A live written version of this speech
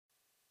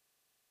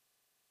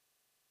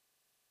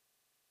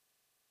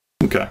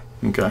Okay,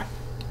 okay.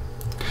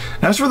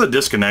 As for the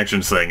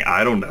disconnections thing,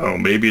 I don't know.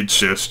 Maybe it's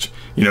just,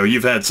 you know,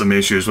 you've had some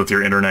issues with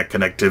your internet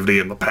connectivity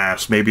in the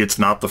past. Maybe it's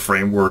not the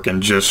framework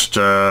and just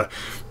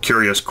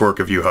curious quirk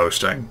of you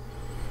hosting.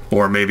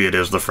 Or maybe it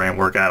is the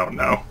framework, I don't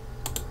know.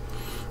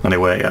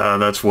 Anyway,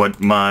 that's what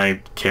my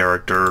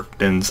character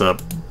ends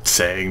up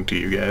saying to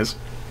you guys.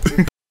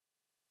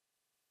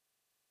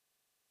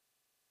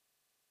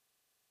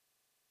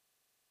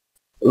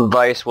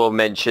 Vice will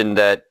mention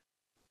that...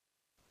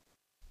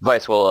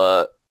 Vice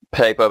will,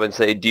 pipe up and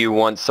say, do you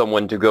want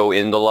someone to go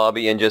in the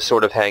lobby and just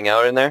sort of hang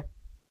out in there?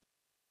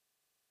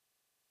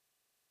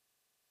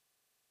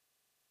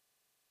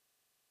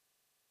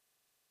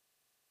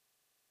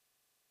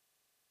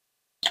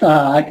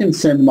 I can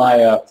send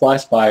my fly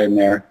spy in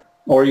there,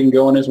 or you can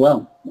go in as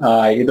well.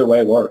 Either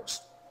way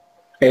works.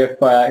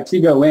 If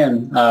you go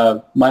in,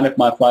 mind if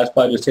my fly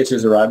spy just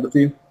hitches a ride with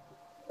you?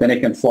 Then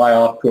it can fly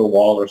off to a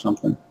wall or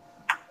something.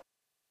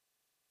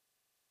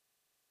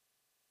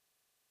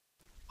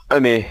 I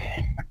mean,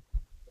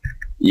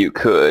 you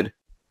could.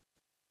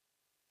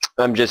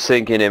 I'm just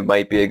thinking it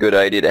might be a good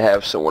idea to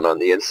have someone on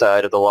the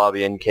inside of the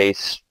lobby in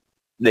case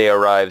they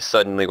arrive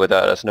suddenly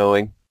without us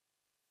knowing.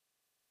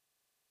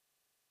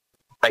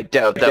 I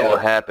doubt that will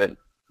happen,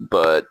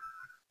 but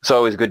it's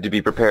always good to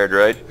be prepared,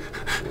 right?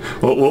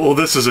 Well,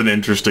 this is an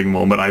interesting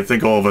moment. I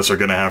think all of us are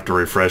going to have to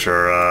refresh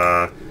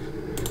our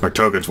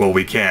tokens. Well,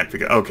 we can't.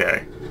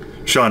 Okay.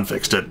 Sean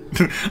fixed it.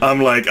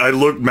 I'm like, I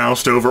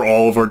moused over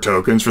all of our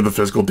tokens for the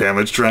physical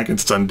damage track and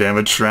stun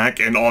damage track,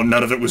 and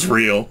none of it was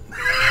real.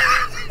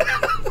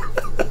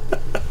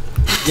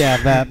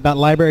 Yeah, that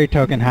library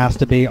token has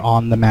to be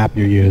on the map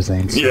you're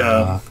using.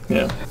 So,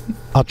 yeah.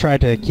 I'll try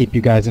to keep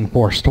you guys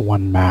enforced to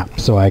one map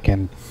so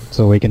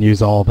we can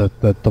use all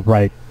the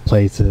right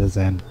places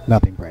and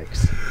nothing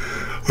breaks.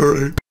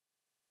 Alright.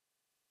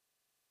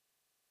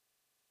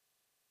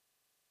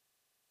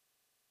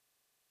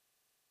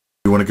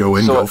 You want to go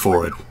in, go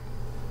for it.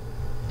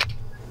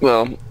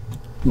 Well,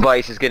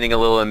 Vice is getting a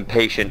little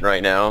impatient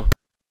right now.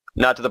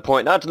 Not to the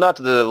point, not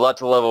to the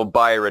level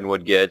Byron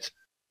would get,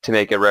 to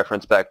make a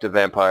reference back to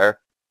Vampire.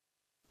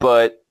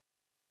 But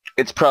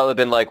it's probably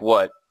been like,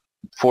 what,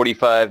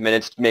 45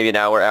 minutes, maybe an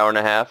hour, hour and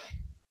a half?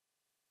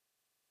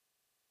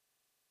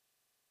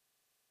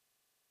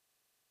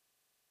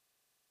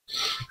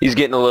 He's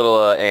getting a little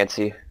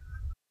antsy.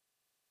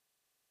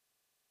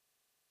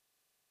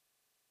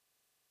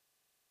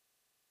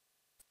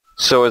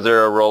 So is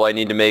there a roll I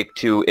need to make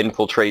to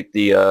infiltrate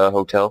the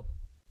hotel?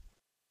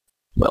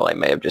 Well, I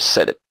may have just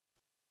said it.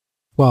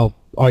 Well,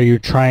 are you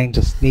trying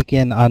to sneak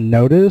in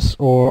unnoticed,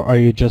 or are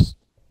you just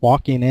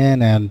walking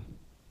in and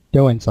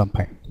doing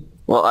something?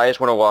 Well, I just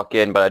want to walk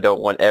in, but I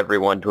don't want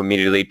everyone to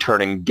immediately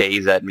turn and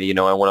gaze at me, you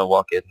know. I want to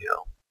walk in, you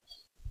know.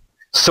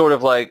 Sort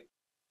of like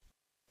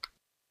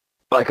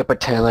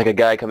a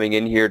guy coming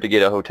in here to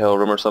get a hotel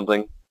room or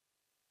something.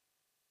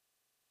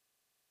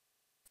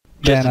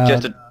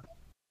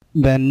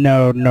 Then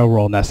no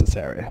roll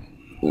necessary.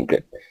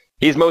 Okay.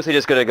 He's mostly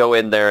just going to go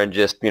in there and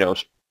just, you know,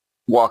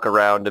 walk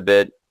around a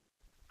bit.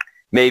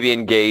 Maybe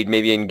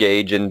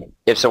engage, and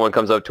if someone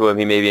comes up to him,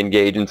 he maybe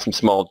engage in some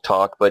small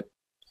talk, but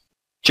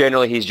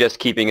generally he's just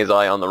keeping his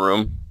eye on the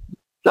room.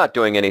 Not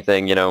doing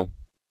anything, you know,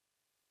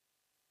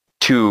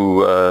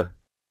 too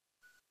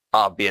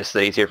obvious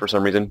that he's here for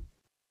some reason.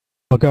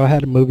 Well, go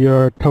ahead and move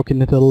your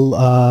token into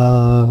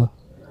the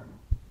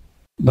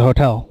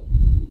hotel.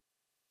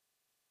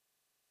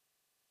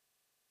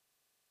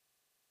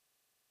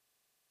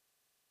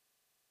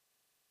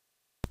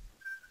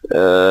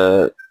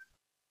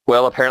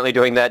 Well, apparently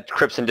doing that,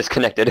 Crimson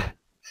disconnected.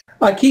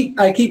 I keep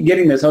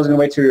getting this. I was going to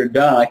wait till you're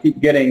done. I keep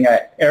getting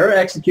error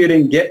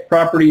executing, get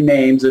property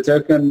names, the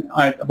token,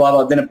 blah,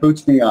 blah, then it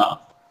boots me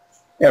off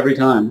every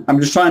time. I'm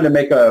just trying to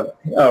make a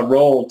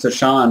roll to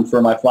Sean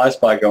for my fly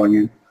spy going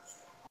in.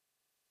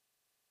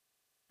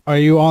 Are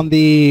you on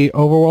the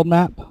overworld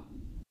map?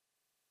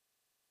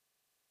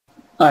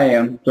 I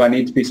am. Do I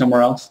need to be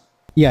somewhere else?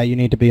 Yeah, you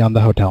need to be on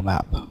the hotel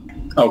map.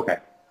 Okay.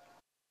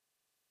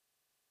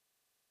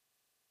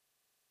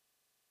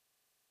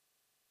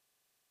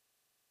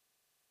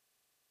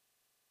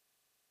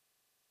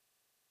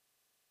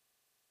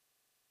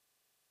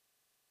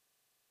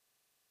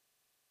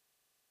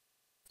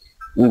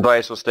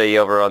 Vice will stay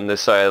over on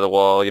this side of the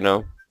wall, you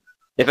know.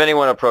 If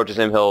anyone approaches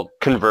him, he'll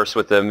converse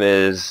with them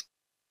as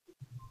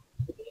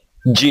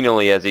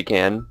genially as he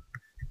can.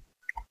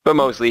 But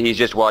mostly he's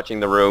just watching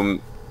the room.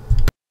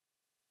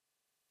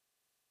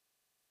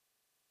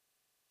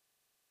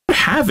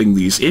 Having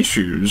these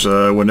issues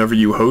whenever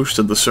you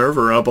hosted the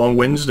server up on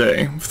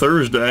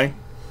Thursday.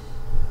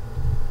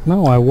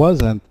 No, I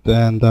wasn't,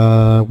 and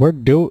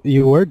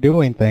you were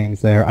doing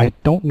things there. I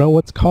don't know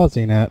what's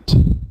causing it.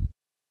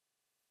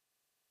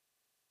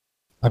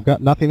 I've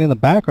got nothing in the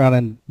background,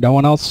 and no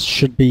one else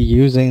should be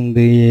using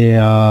the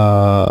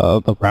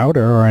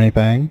router or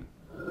anything.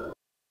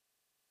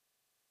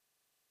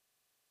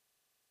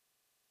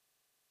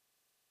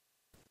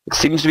 It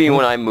seems to be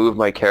when I move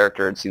my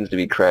character, it seems to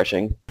be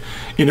crashing.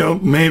 You know,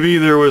 maybe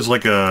there was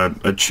like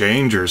a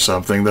change or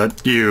something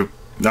that you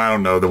I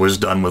don't know, that was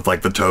done with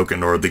like the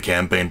token or the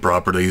campaign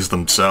properties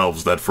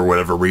themselves that for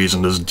whatever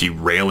reason is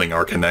derailing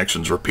our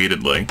connections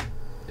repeatedly.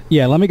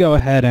 Yeah, let me go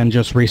ahead and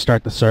just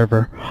restart the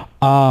server.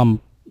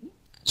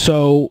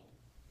 So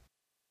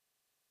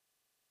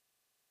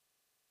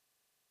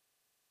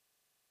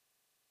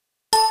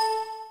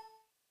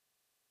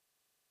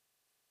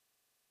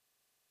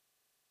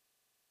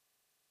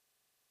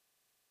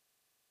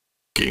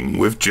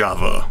with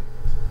Java.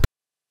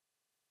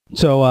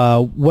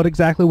 So, what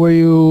exactly were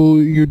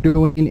you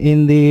doing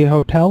in the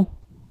hotel?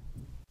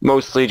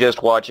 Mostly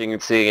just watching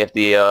and seeing if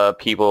the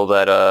people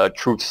that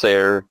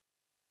Truthsayer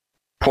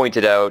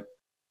pointed out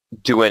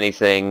do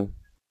anything.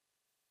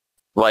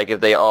 Like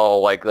if they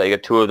all, like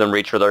if two of them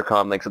reach for their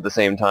comm links at the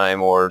same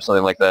time or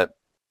something like that.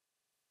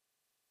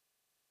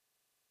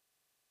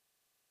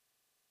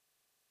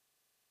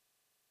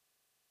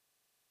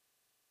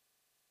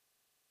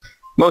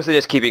 Mostly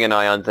just keeping an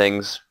eye on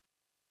things.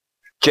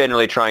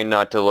 Generally trying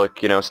not to look,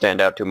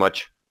 stand out too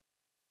much.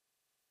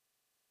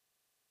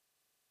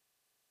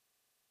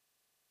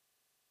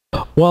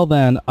 Well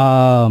then,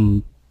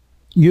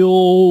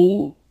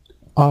 you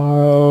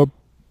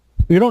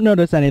don't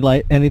notice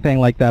anything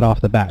like that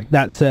off the bat.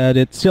 That said,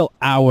 it's still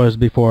hours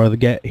before they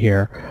get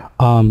here.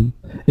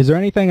 Is there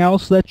anything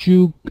else that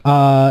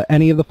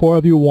any of the four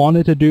of you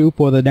wanted to do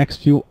for the next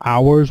few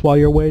hours while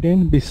you're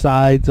waiting,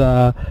 besides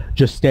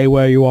just stay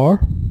where you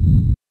are?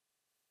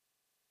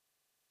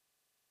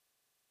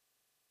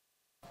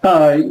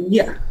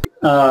 Yeah.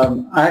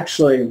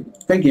 Actually,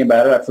 thinking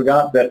about it, I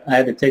forgot that I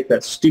had to take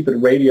that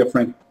stupid radio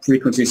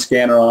frequency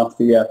scanner off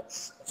the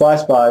fly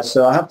spy,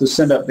 so I'll have to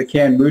send up the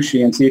Ken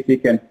Mushi and see if he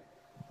can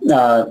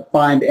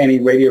find any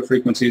radio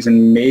frequencies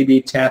and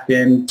maybe tap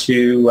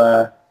into...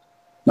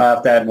 I'll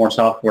have to add more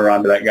software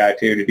onto that guy,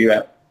 too, to do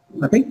that.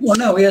 I think... Well,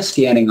 no, we have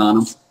scanning on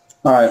him.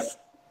 All right.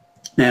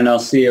 And I'll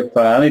see if...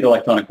 I need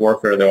electronic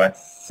warfare, though, I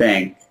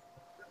think.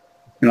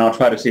 And I'll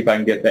try to see if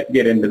I can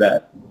get into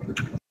that.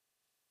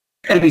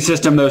 Any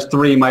system those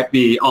three might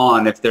be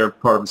on if they're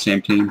part of the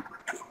same team.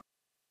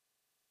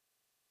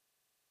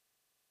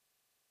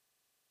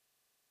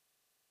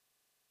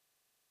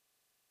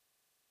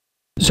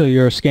 So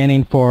you're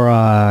scanning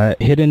for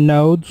hidden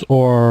nodes,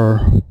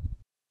 or...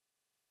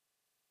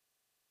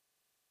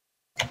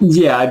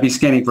 Yeah, I'd be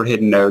scanning for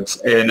hidden nodes,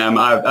 and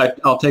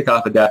I'll take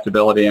off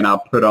adaptability and I'll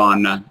put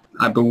on,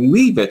 I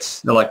believe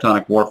it's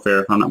electronic warfare,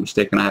 if I'm not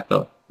mistaken. I have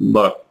to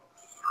look.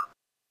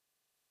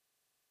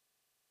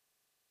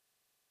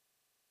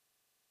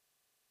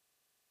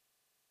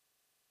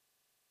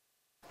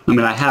 I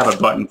mean, I have a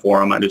button for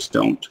them, I just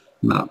don't.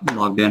 I'm not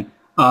logged in.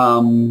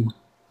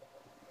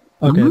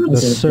 Okay, the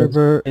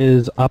server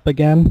is up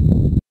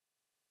again.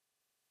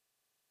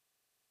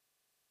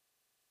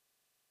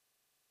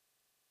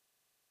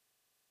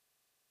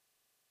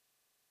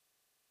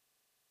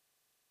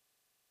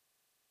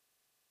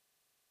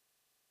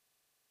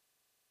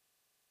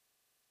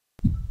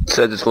 It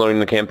says it's loading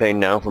the campaign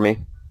now for me.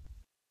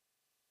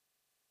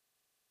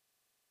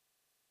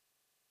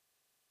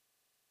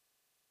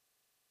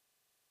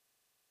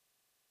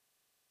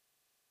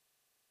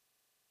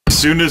 As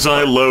soon as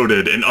I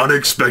loaded, an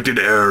unexpected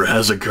error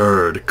has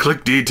occurred.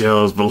 Click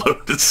details below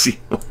to see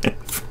what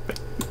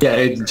Yeah,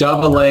 it's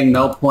Java laying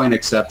null point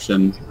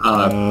exception.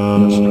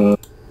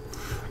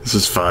 This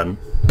is fun.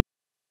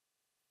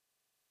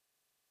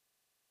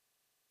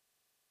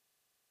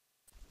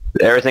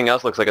 Everything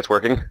else looks like it's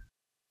working.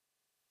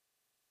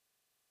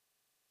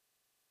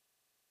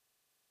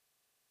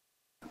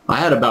 I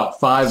had about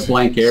 5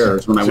 blank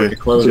errors when I went to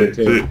close it,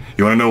 too.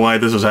 You want to know why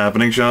this is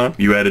happening, Sean?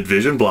 You added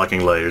vision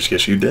blocking layers.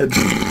 Yes, you did.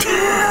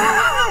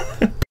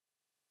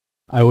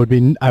 I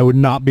would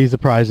not be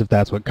surprised if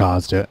that's what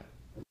caused it.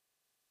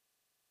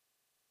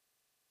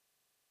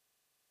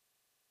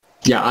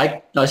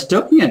 Yeah, I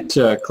still can't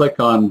click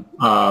on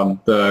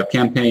the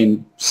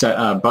campaign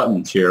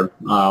buttons here,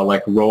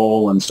 like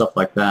roll and stuff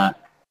like that.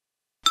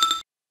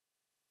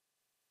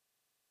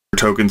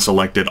 Token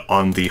selected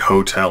on the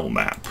hotel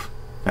map,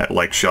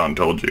 like Sean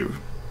told you.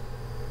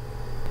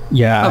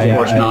 Yeah, of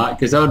course not,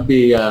 because that would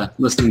be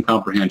listening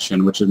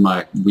comprehension, which is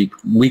my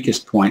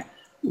weakest point.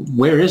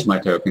 Where is my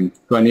token?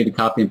 Do I need to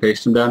copy and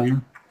paste them down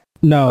here?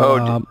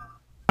 No.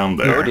 Down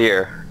there. Oh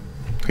dear.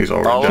 He's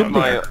already down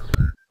there.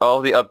 All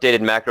the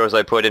updated macros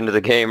I put into the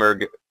game are...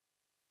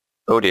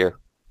 Oh dear.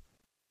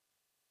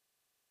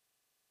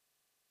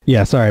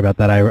 Yeah, sorry about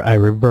that. I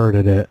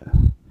reverted it.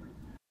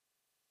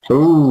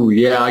 Oh,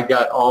 yeah, I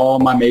got all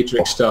my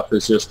matrix stuff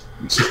is just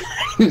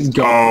is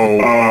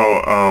gone.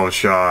 Oh,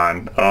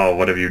 Sean. Oh,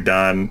 what have you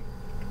done?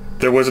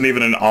 There wasn't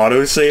even an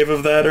autosave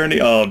of that or any...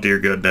 Oh, dear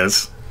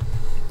goodness.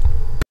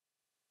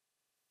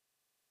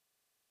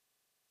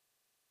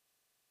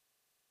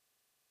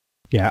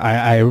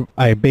 Yeah,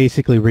 I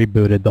basically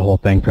rebooted the whole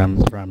thing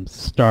from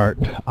start.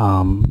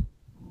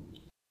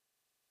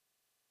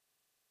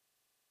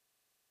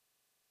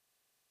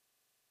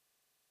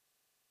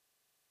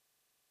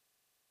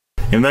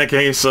 in that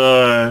case,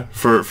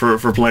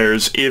 for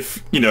players,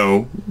 if you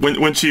know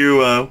once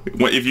you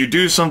if you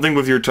do something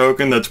with your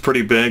token that's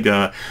pretty big,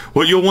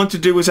 what you'll want to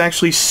do is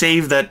actually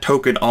save that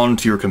token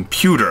onto your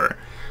computer.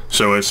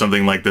 So if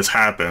something like this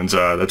happens,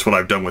 that's what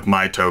I've done with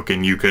my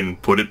token. You can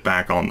put it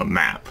back on the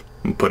map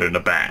and put it in a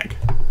bag.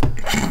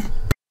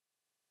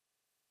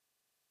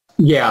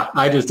 Yeah,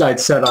 I'd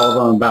set all of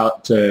them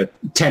about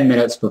 10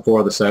 minutes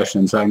before the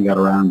session, so I can get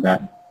around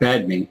that.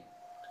 Bad me.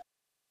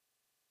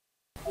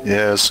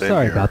 Yeah, same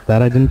Sorry here. about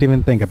that. I didn't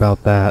even think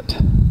about that.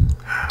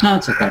 No,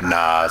 it's okay.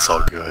 Nah, it's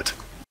all good.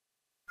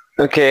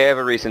 Okay, I have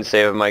a recent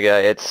save of my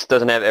guy. It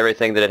doesn't have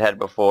everything that it had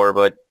before,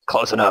 but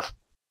close enough.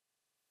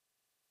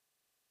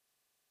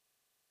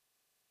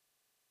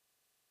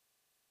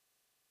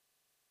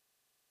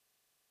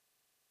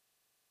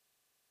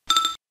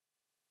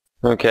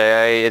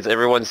 Okay, is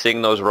everyone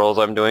seeing those rolls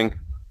I'm doing?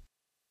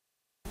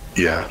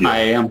 Yeah. I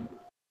am.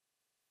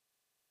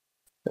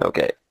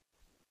 Okay.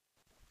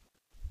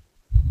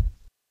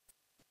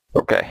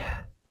 Okay.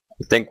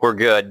 I think we're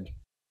good.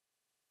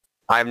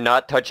 I'm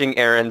not touching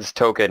Aaron's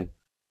token.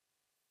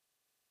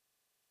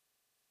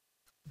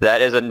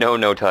 That is a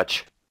no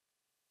touch.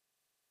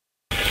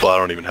 Well, I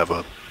don't even have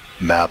a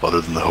map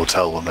other than the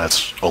hotel one.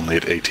 That's only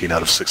at 18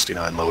 out of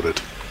 69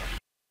 loaded.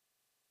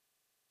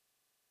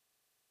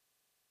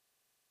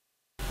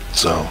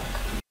 So.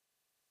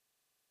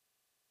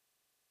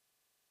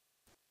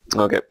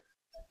 Okay.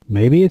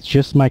 Maybe it's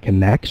just my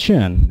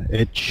connection.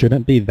 It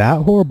shouldn't be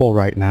that horrible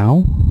right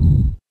now.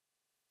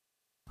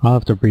 I'll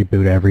have to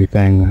reboot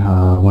everything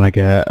when I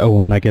get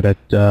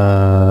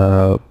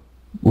it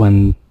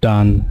when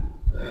done.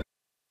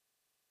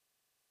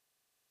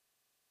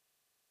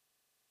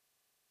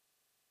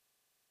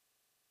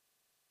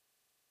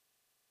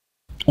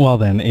 Well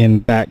then,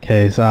 in that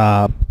case,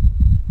 so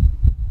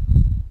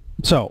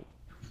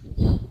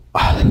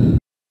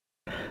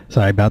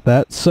sorry about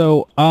that.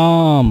 So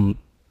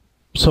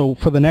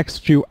for the next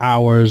few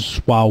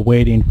hours, while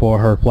waiting for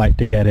her flight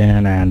to get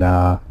in and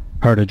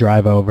her to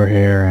drive over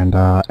here and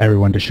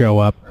everyone to show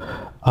up,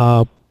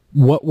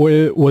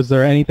 was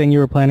there anything you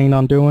were planning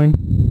on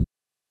doing?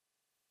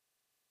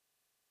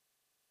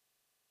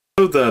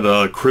 I know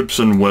that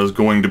Cripson was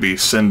going to be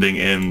sending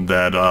in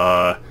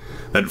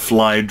that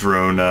fly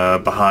drone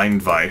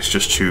behind Vice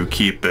just to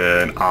keep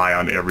an eye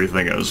on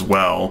everything as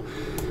well.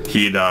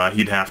 He'd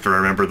have to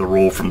remember the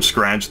rule from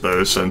scratch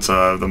though, since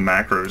the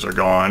macros are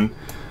gone.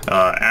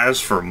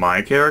 As for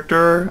my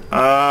character,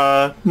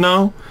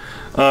 no.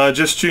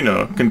 Just, you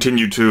know,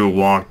 continue to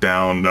walk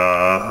down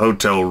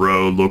Hotel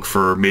Road, look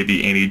for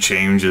maybe any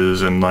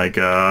changes in, like,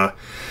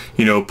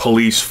 you know,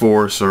 police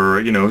force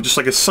or, you know, just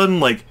like a sudden,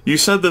 like, you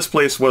said this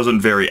place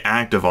wasn't very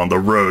active on the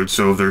road,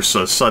 so if there's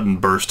a sudden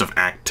burst of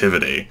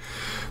activity,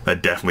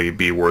 that'd definitely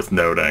be worth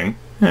noting.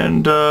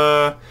 And,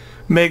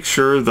 make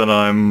sure that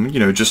I'm, you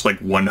know, just like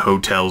one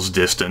hotel's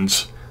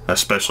distance,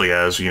 especially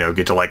as, you know,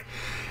 get to, like,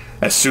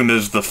 as soon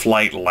as the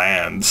flight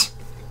lands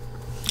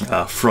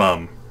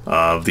from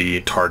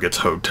the target's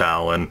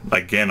hotel. And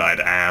again, I'd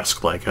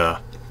ask, like,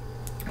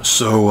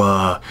 so,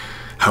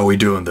 how are we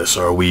doing this?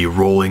 Are we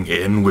rolling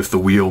in with the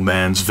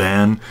wheelman's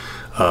van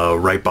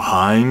right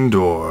behind,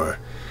 or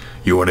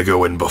you want to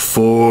go in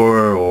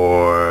before,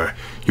 or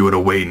you want to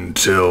wait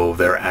until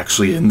they're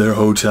actually in their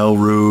hotel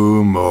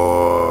room,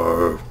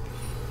 or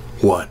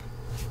what?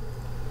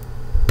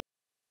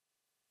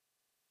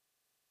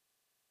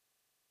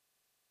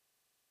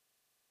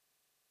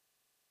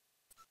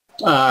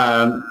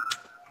 I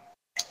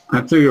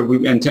figure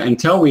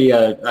until we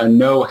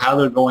know how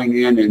they're going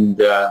in,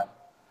 and I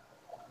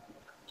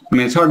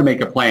mean, it's hard to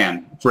make a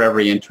plan for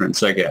every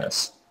entrance, I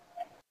guess.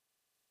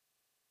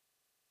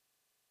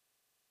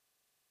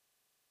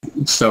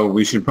 So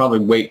we should probably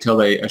wait till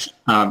they.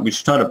 We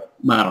should try to.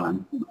 I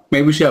don't know.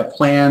 Maybe we should have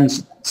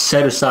plans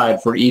set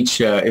aside for each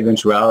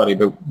eventuality,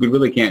 but we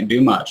really can't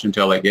do much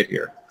until they get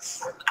here.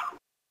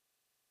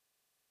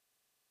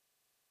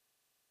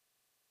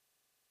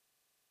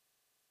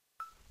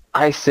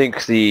 I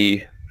think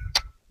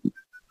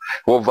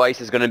well,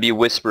 Vice is going to be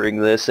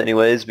whispering this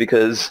anyways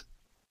because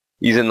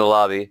he's in the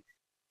lobby.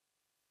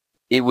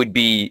 It would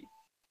be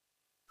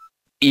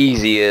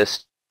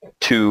easiest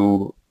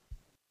to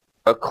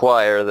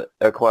acquire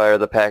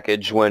the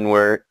package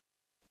when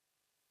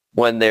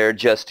they're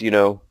just, you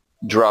know,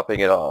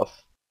 dropping it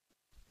off.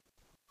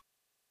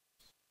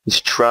 He's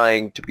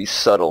trying to be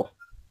subtle.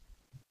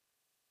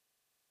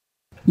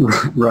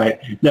 Right.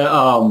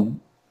 Now,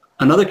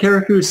 another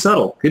character who's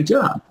subtle. Good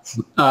job.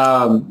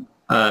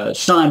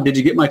 Sean, did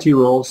you get my 2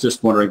 rolls?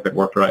 Just wondering if it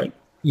worked right.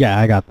 Yeah,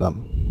 I got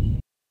them.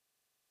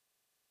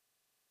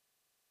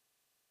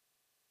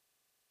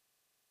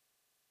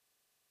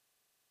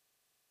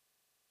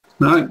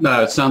 All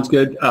right, sounds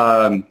good.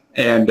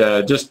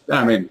 Just,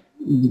 I mean,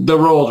 the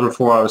rolls were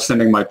for I was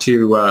sending my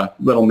 2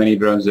 little mini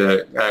drones,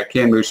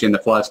 Kanmushi and the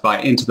Fly Spy,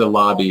 into the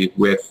lobby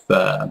with,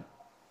 and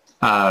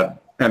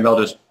they'll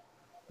just,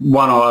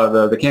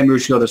 the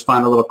Kanmushi will just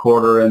find a little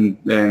quarter and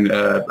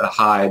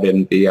hide,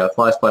 and the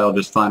Fly Spy will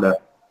just find a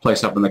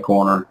place up in the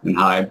corner and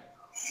hide.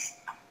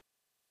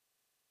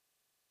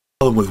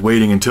 problem with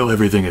waiting until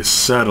everything is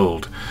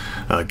settled,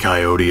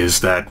 Coyote,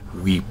 is that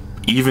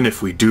even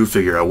if we do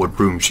figure out what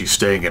room she's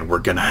staying in, we're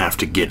gonna have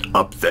to get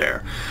up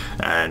there.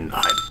 And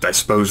I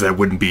suppose that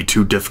wouldn't be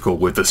too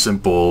difficult with a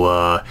simple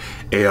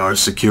AR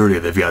security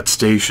they've got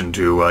stationed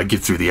to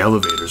get through the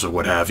elevators or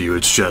what have you.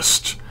 It's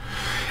just,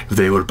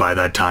 they would by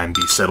that time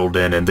be settled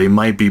in, and they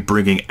might be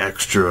bringing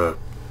extra...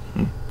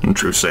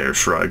 Truesayer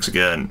shrugs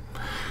again.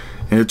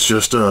 It's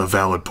just a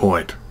valid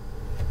point.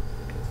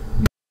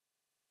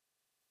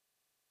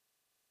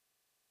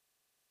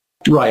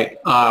 Right.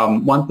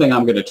 One thing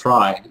I'm going to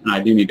try, and I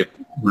do need to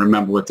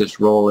remember what this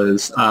role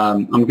is,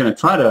 I'm going to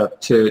try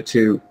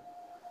to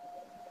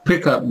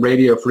pick up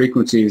radio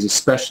frequencies,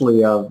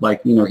 especially of,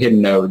 like,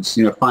 hidden nodes.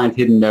 Find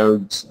hidden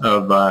nodes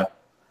of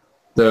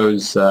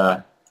those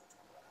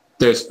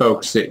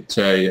folks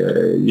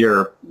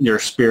that your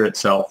spirit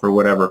self or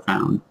whatever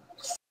found.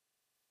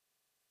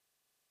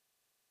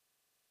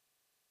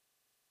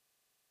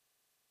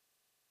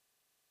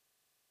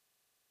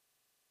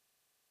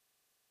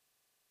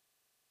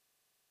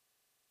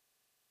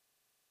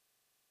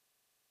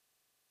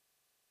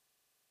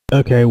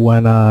 Okay,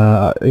 when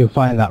you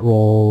find that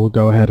role,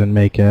 go ahead and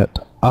make it.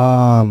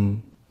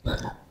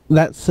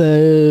 That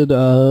said,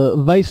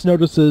 Vice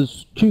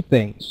notices two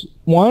things.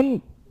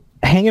 One,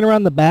 hanging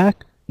around the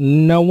back,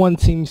 no one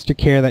seems to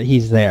care that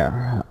he's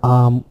there.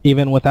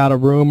 Even without a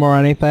room or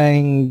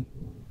anything,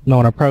 no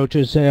one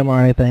approaches him or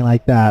anything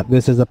like that.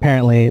 This is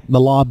apparently, the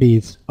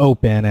lobby's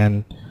open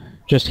and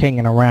just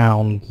hanging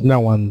around. No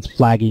one's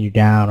flagging you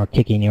down or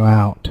kicking you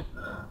out.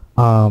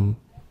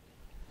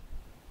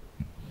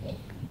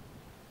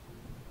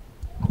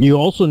 You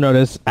also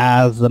notice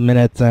as the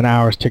minutes and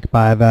hours tick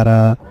by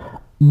that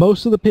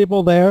most of the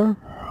people there,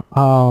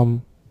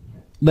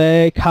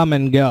 they come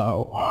and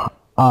go.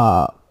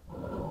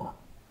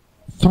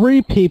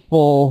 Two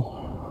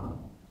people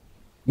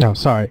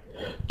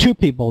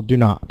do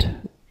not.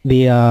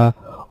 The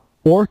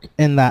orc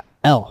and that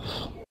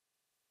elf.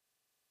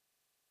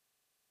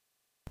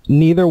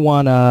 Neither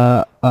one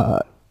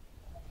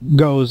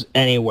goes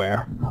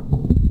anywhere.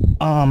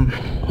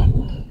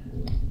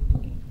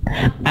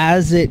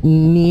 As it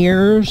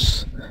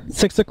nears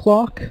 6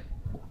 o'clock,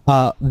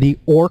 the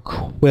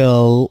orc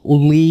will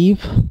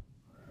leave,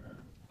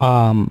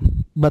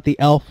 but the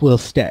elf will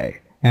stay.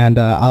 And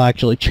I'll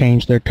actually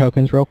change their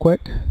tokens real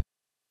quick.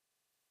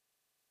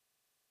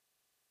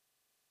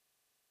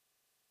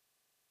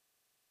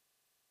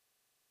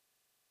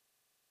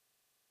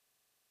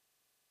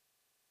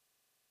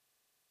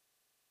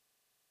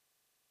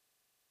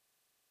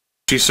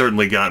 She's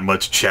certainly got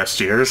much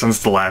chestier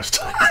since the last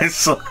time I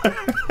saw her.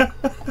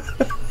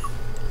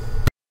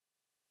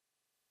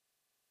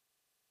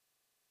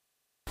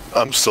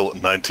 I'm still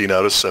at 19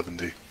 out of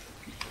 70.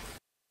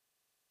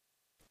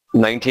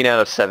 19 out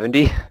of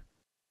 70?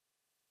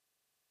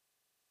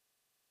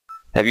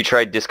 Have you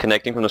tried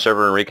disconnecting from the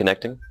server and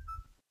reconnecting?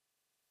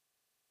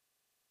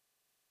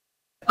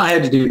 I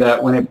had to do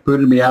that when it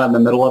booted me out in the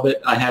middle of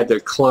it. I had to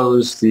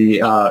close the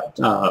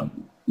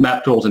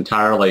MapTools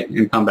entirely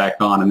and come back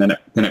on, and then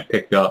it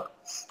picked up.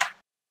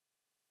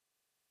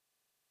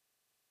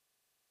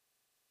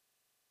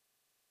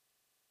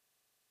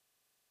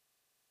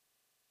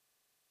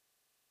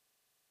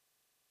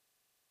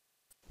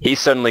 He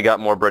suddenly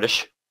got more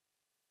British.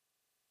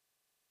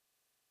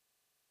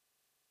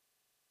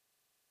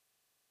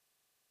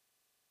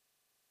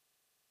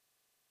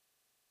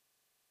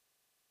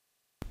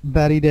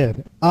 That he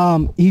did.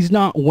 He's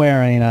not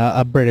wearing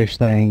a British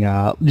thing.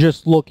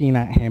 Just looking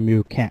at him,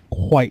 you can't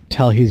quite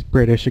tell he's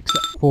British,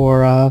 except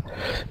for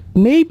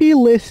maybe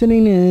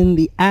listening in,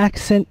 the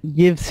accent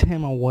gives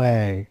him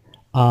away.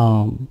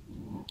 And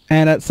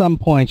at some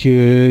point,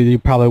 you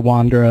probably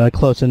wander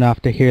close enough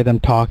to hear them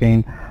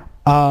talking.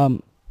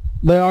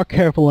 They are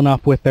careful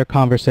enough with their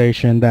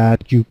conversation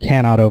that you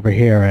cannot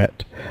overhear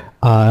it,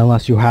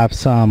 unless you have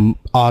some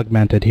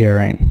augmented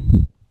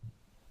hearing.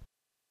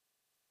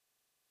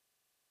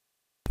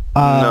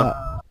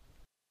 No.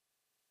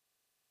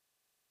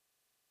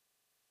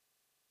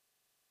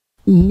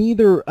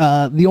 Neither,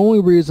 the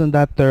only reason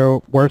that they're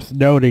worth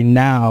noting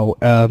now,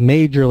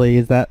 majorly,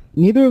 is that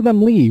neither of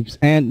them leaves,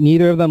 and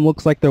neither of them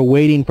looks like they're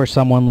waiting for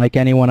someone like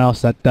anyone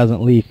else that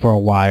doesn't leave for a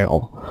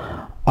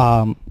while.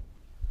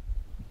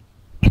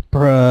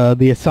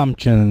 The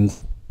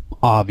assumption's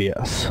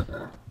obvious.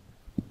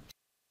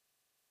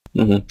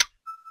 Mm-hmm.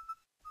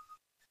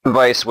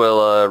 Vice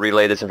will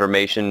relay this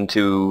information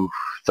to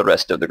the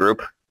rest of the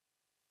group,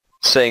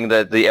 saying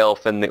that the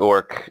elf and the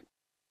orc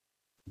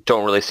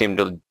don't really seem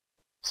to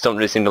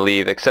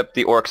leave, except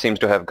the orc seems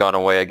to have gone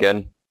away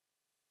again.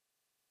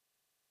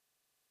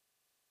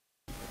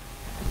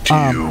 Do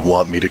you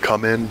want me to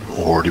come in,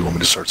 or do you want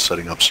me to start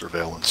setting up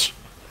surveillance?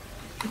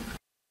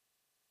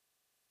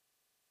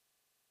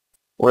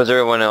 What does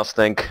everyone else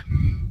think?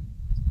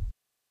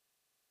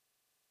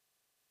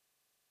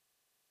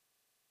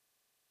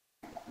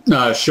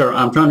 Sure.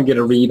 I'm trying to get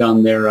a read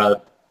on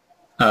their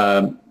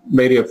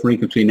radio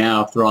frequency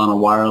now. If they're on a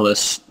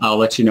wireless, I'll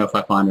let you know if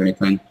I find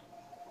anything.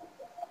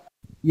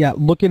 Yeah,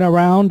 looking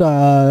around,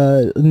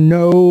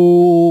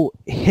 no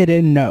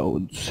hidden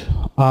nodes.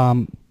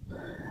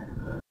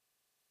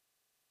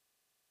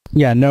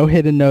 Yeah, no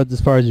hidden nodes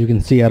as far as you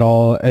can see at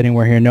all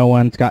anywhere here. No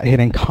one's got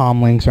hidden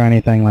comm links or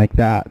anything like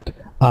that.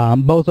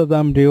 Both of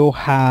them do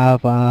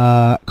have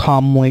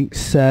comm links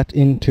set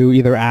into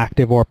either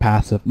active or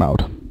passive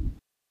mode.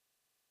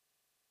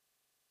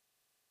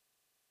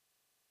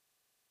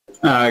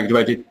 Do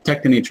I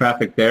detect any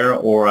traffic there,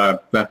 or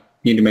do I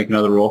need to make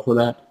another roll for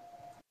that?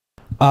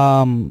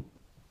 I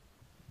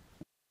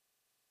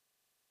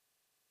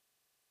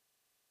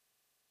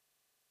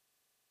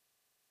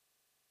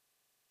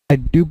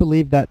do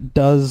believe that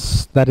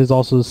is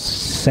also the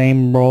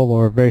same role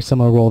or a very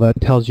similar role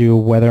that tells you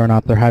whether or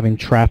not they're having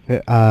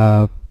traffic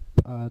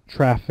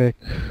traffic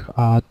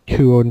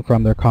to and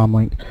from their comm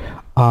link.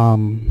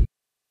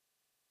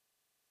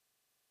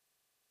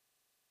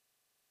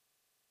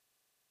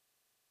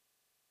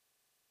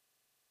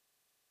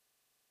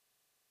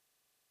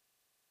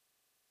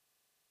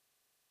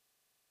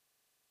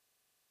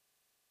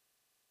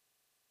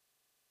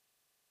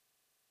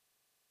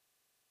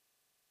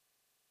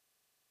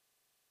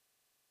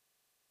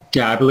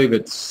 Yeah, I believe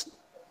it's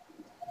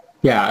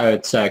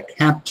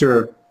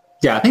capture.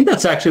 Yeah, I think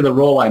that's actually the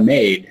roll I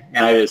made,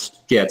 and it's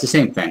the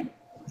same thing.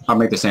 I'll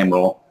make the same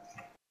roll.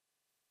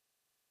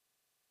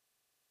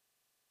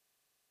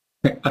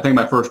 I think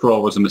my first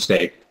roll was a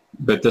mistake,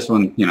 but this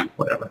one,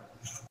 whatever.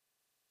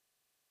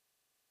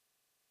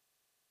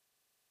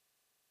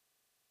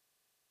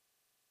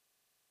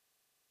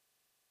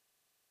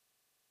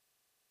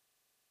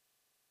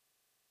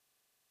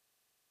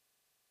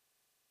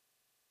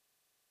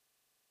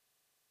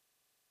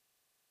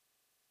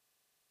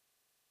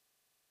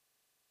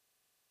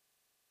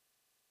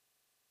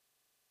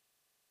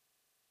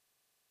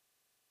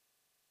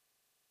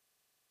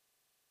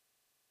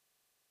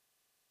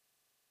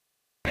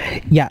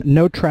 Yeah,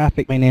 no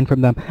traffic coming in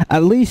from them.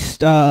 At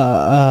least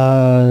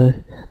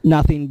nothing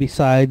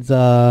besides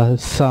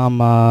some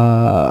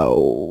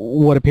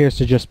what appears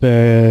to just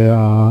be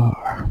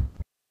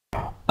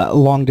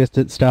long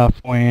distance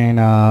stuff going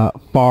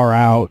far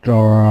out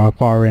or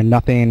far in.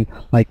 Nothing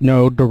like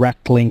no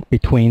direct link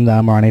between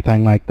them or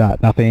anything like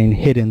that. Nothing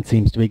hidden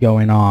seems to be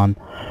going on.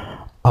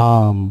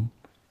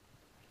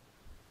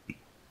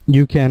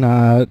 You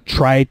can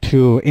try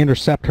to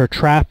intercept her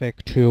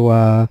traffic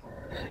to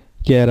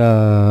get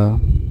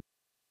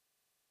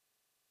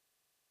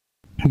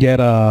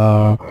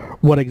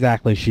what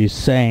exactly she's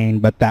saying,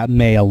 but that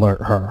may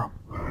alert her.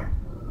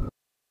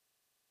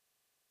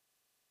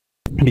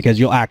 Because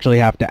you'll actually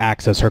have to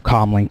access her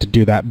comm link to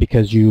do that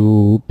because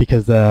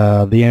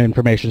the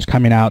information is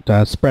coming out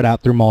spread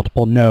out through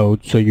multiple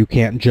nodes, so you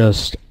can't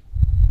just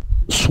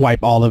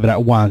swipe all of it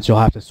at once. You'll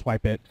have to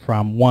swipe it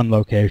from one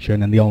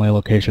location, and the only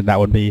location that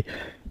would be,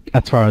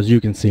 as far as you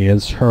can see,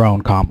 is her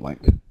own comm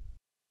link.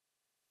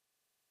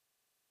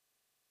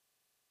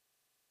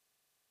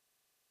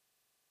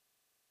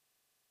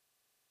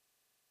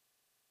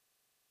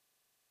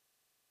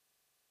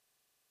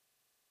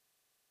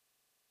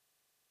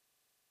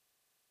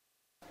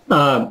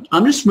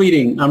 I'm just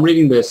reading. I'm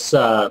reading this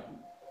the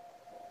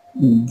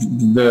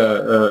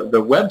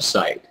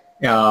website,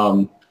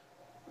 and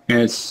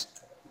it's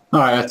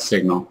all right. That's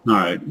Signal. All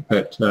right,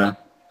 but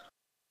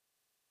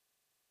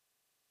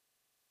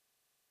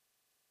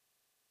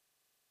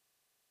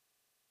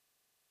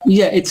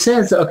yeah, it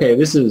says okay.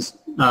 This is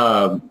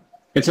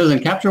it says in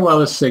capture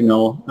wireless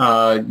signal,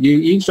 you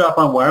eavesdrop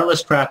on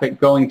wireless traffic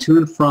going to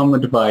and from the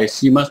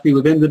device. You must be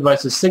within the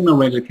device's signal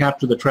range to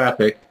capture the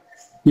traffic.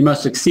 You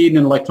must succeed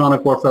in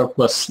electronic warfare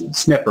plus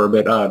sniffer,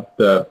 but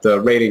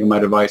the rating of my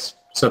device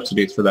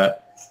substitutes for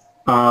that.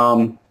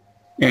 And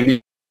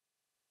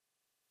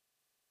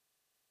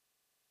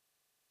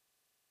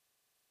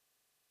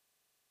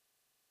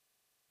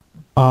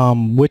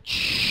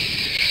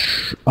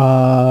which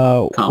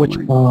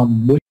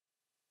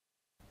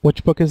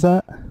book is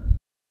that?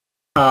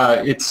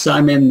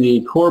 I'm in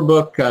the core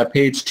book,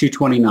 page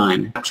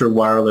 229, capture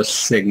wireless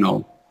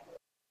signal.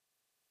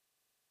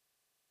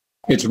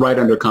 It's right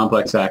under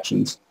complex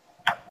actions.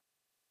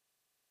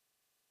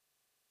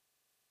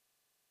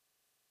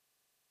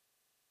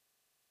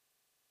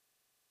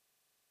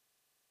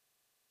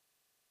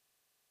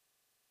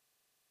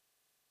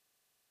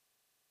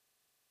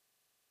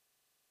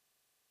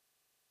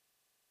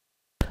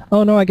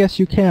 Oh no, I guess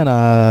you can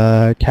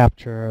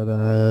capture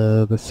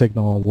the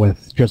signal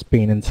with just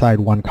being inside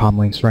one comm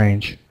link's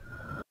range.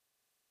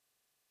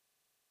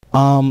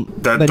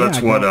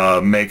 That's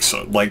what makes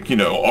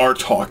our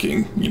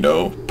talking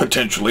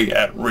potentially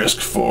at risk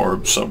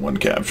for someone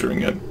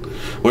capturing it,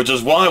 which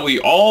is why we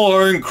all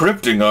are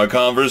encrypting our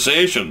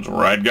conversations,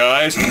 right,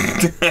 guys?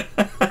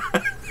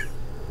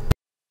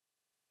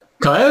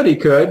 Coyote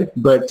could,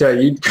 but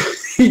you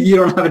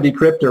don't have a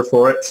decryptor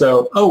for it,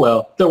 so oh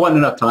well. There wasn't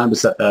enough time to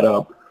set that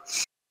up.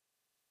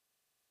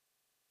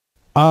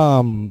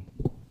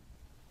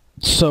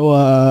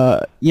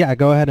 So yeah,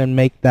 go ahead and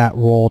make that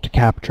roll to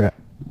capture it.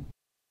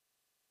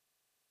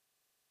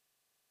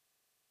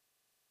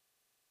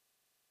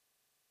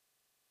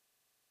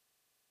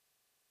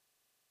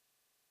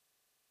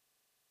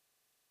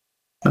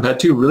 I've had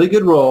 2 really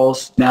good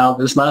rolls. Now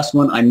this last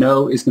one I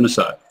know is going to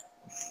suck.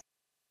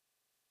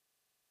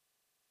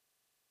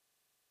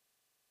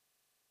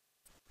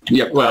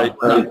 Yep, well,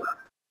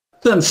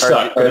 doesn't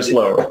suck, but it's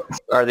lower.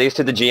 Are these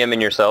to the GM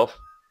and yourself?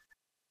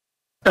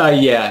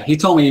 Yeah, he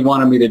told me he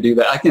wanted me to do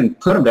that. I can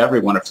put them to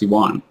everyone if you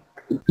want.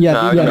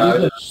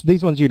 Yeah,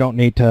 these ones you don't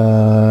need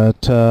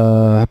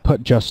to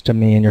put just to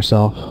me and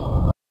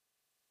yourself.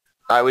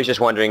 I was just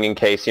wondering in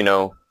case, you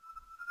know,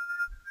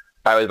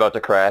 I was about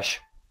to crash.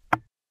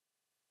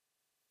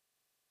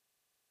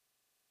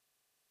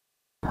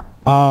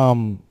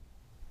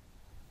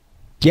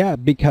 Yeah,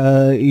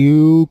 because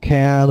you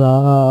can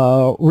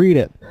read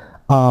it.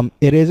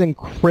 It is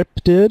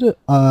encrypted.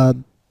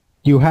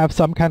 You have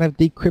some kind of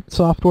decrypt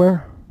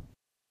software?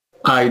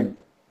 I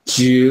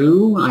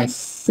do. I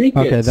think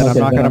okay, it's... then I'm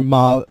not going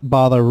to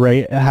bother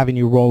having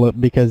you roll it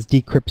because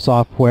decrypt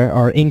software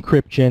or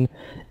encryption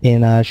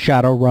in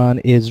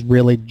Shadowrun is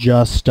really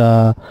just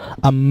a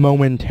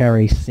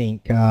momentary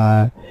sync.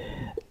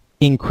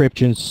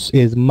 Encryption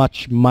is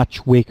much,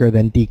 much weaker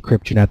than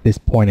decryption at this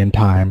point in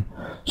time.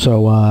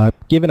 So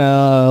given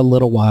a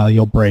little while,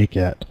 you'll break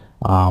it.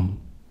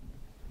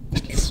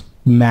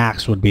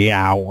 Max would be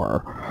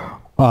hour.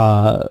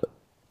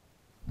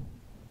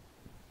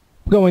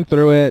 Going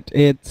through it,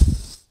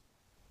 it's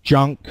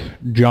junk.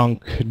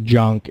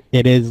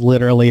 It is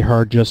literally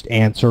her just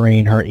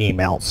answering her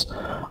emails.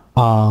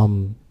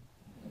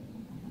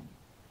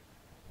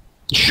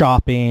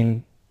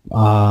 Shopping,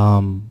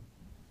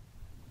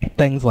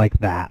 things like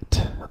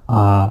that.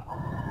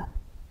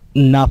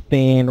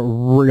 Nothing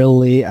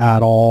really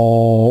at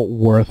all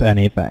worth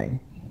anything.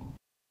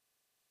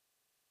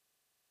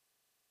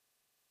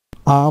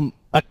 A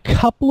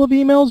couple of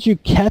emails you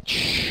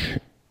catch,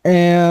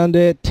 and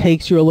it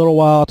takes you a little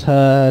while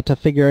to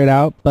figure it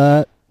out,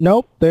 but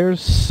nope,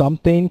 there's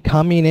something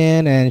coming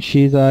in, and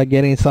she's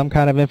getting some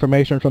kind of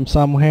information from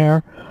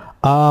somewhere.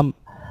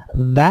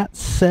 That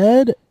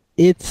said,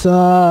 it's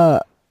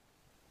not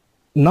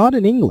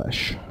in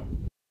English.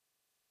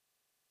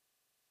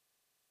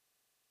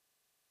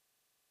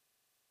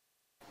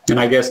 And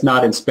I guess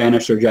not in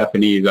Spanish or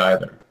Japanese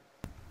either.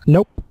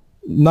 Nope.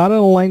 Not in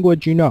a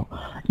language you know.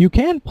 You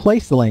can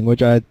place the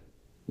language.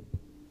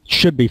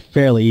 Should be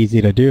fairly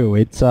easy to do.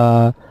 It's,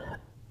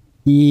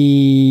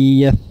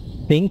 you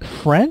think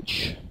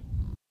French?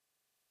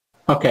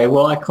 Okay,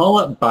 well, I call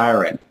it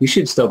Byron. You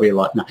should still be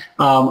alive. No.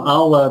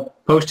 I'll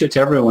post it to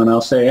everyone. I'll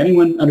say,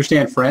 anyone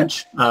understand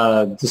French?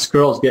 This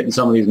girl's getting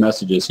some of these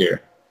messages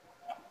here.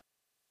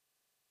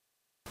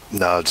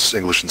 No, it's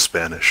English and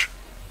Spanish.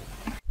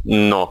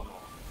 No.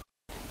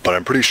 But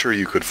I'm pretty sure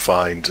you could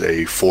find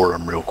a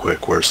forum real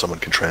quick where someone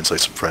can translate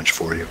some French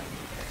for you.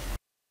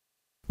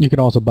 You can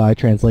also buy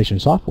translation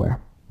software.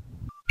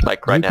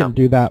 Like right now? You can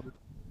do that,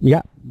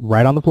 yeah,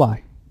 right on the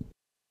fly.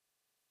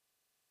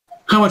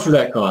 How much would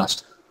that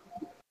cost?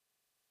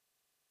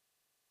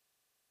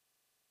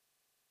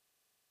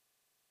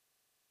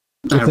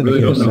 It's in the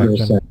gear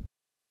section.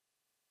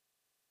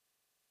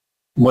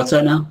 What's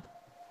that now?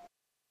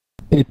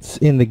 It's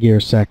in the gear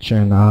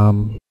section.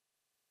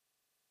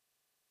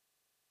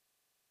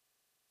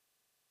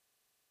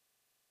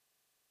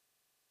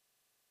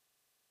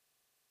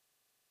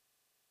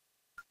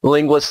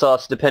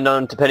 Linguisoft,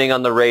 depending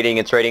on the rating,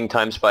 it's rating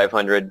times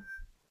 500.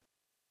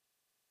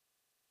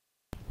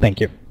 Thank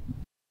you.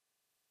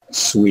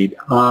 Sweet.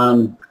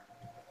 All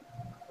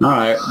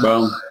right,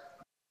 well...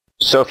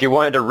 So if you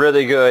wanted a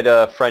really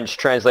good French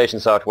translation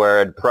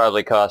software, it'd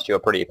probably cost you a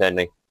pretty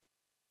penny.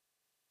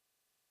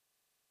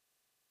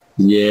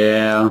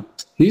 Yeah,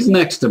 he's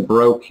next to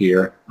broke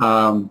here.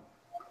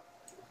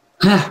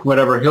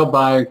 Whatever, he'll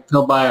buy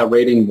a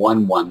rating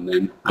 1-1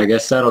 then. I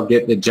guess that'll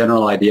get the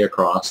general idea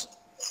across.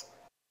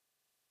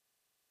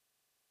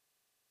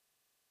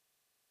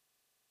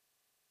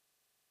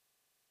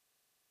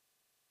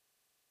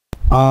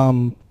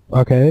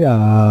 Okay,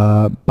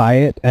 buy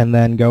it and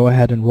then go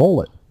ahead and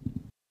roll it.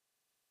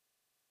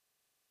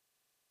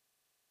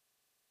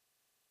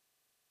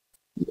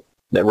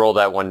 Then roll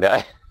that one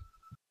die.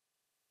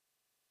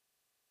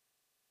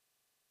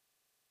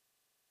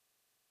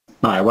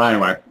 All right, well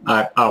anyway,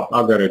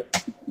 I'll go to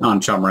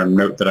on Chummer and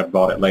note that I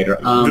bought it later.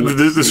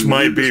 This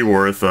might be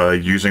worth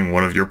using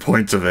one of your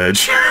points of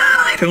edge.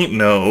 I don't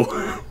know.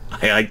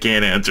 I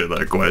can't answer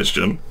that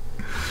question.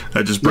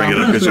 I just bring it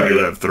up because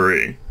you have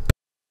 3.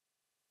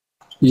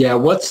 Yeah,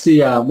 what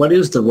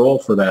is the role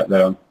for that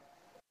though?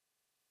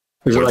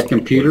 Is it like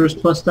computers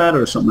plus that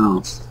or something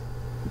else?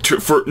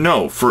 For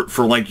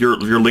like your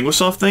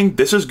Linguisoft thing,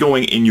 this is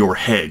going in your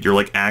head. You're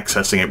like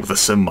accessing it with a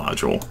sim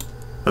module.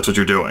 That's what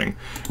you're doing.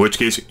 In which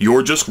case,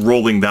 you're just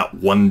rolling that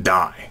 1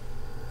 die.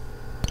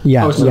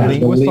 Yeah,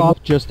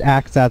 Linguisoft just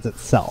acts as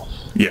itself.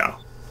 Yeah.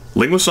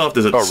 Linguisoft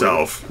is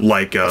itself. Really?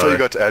 Like I thought you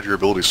got to add your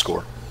ability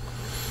score.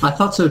 I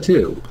thought so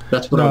too.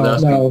 That's what I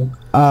was asking.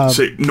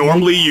 So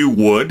normally you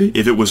would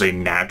if it was a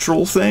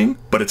natural thing,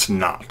 but it's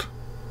not.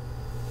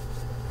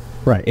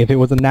 Right. If it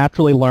was a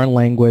naturally learned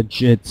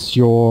language, it's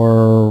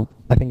your,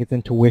 I think it's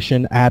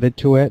intuition added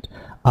to it.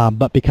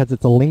 but because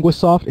it's a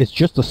Linguisoft, it's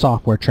just the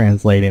software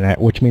translating it,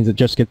 which means it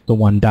just gets the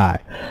 1 die.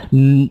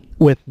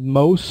 With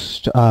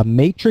most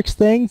Matrix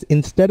things,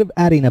 instead of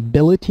adding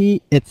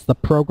ability, it's the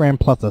program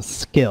plus a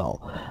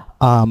skill.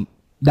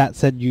 That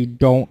said, you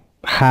don't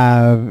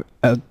have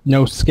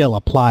no skill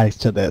applies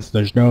to this.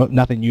 There's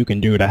nothing you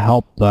can do to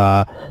help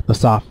the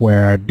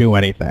software do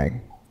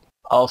anything.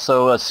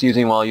 Also,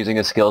 while using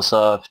a skill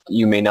soft,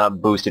 you may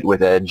not boost it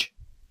with edge.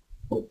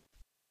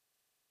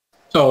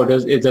 Oh,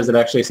 does it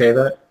actually say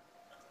that?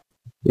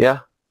 Yeah.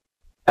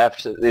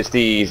 It's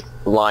the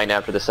line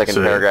after the second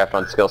paragraph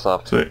on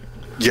Skillsoft.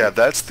 Yeah,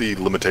 that's the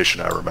limitation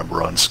I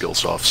remember on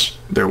Skillsofts.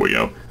 There we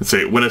go. Let's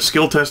see. When a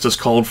skill test is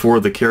called for,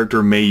 the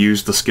character may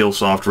use the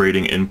Skillsoft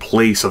rating in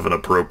place of an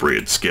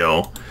appropriate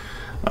skill.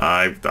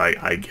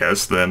 I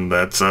guess then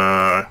that's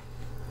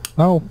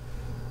Oh.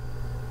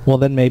 Well,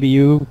 then maybe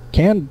you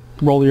can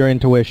roll your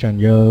intuition.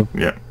 You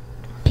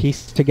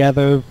piece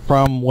together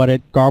from what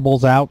it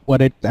garbles out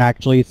what it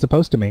actually is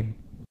supposed to mean.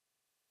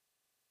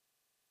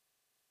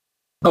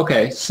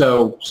 Okay,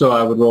 so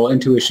I would roll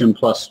intuition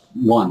plus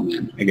 1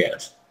 then, I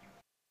guess.